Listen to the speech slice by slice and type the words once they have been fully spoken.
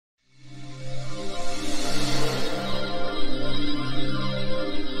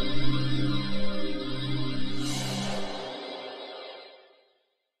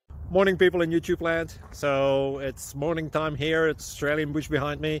Morning, people in YouTube land. So it's morning time here. It's Australian bush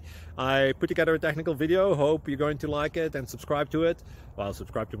behind me. I put together a technical video. Hope you're going to like it and subscribe to it. Well,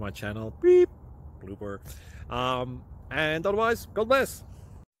 subscribe to my channel. Beep. Blooper. And otherwise, God bless.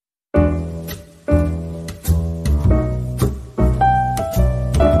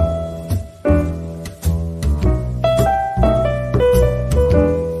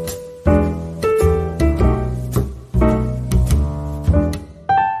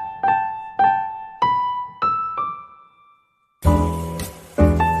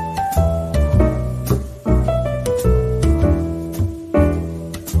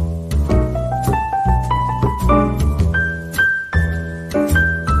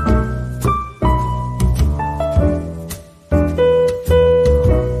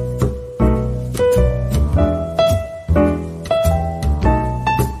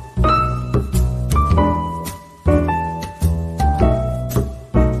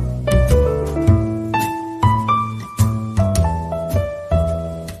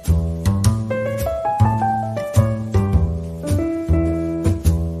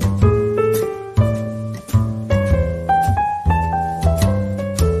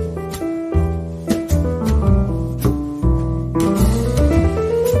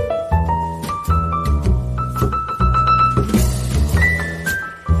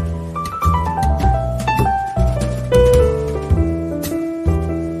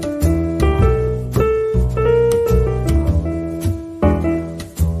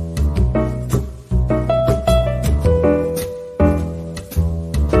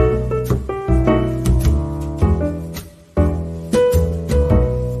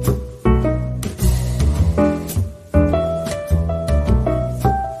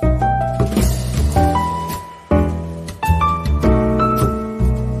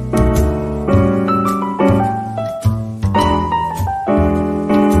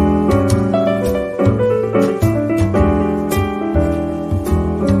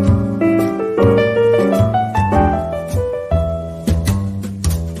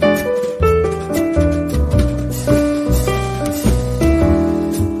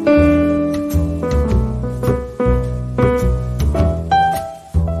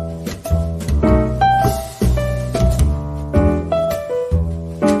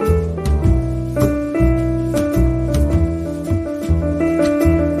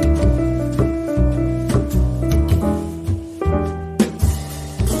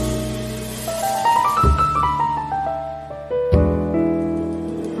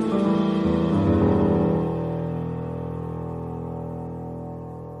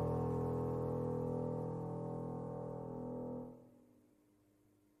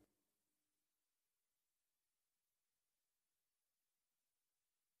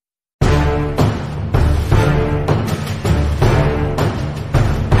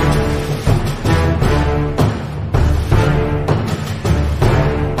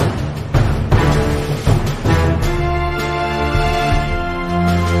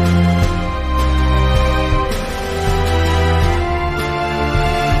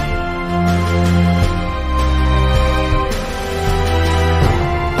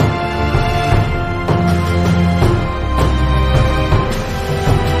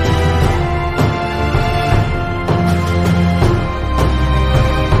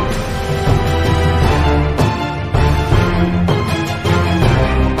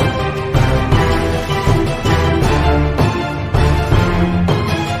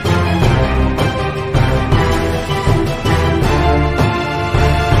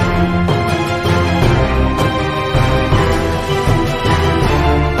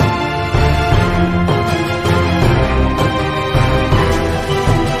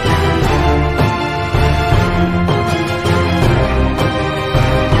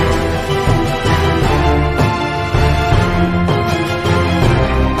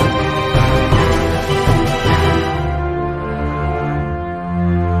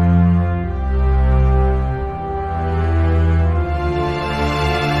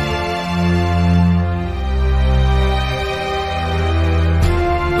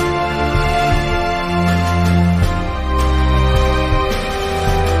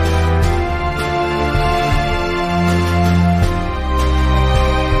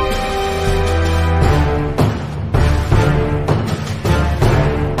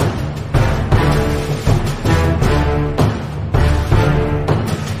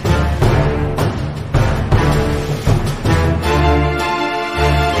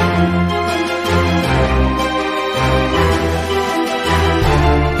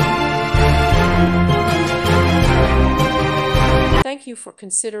 Thank you for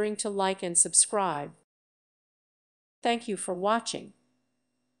considering to like and subscribe. Thank you for watching.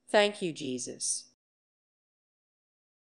 Thank you, Jesus.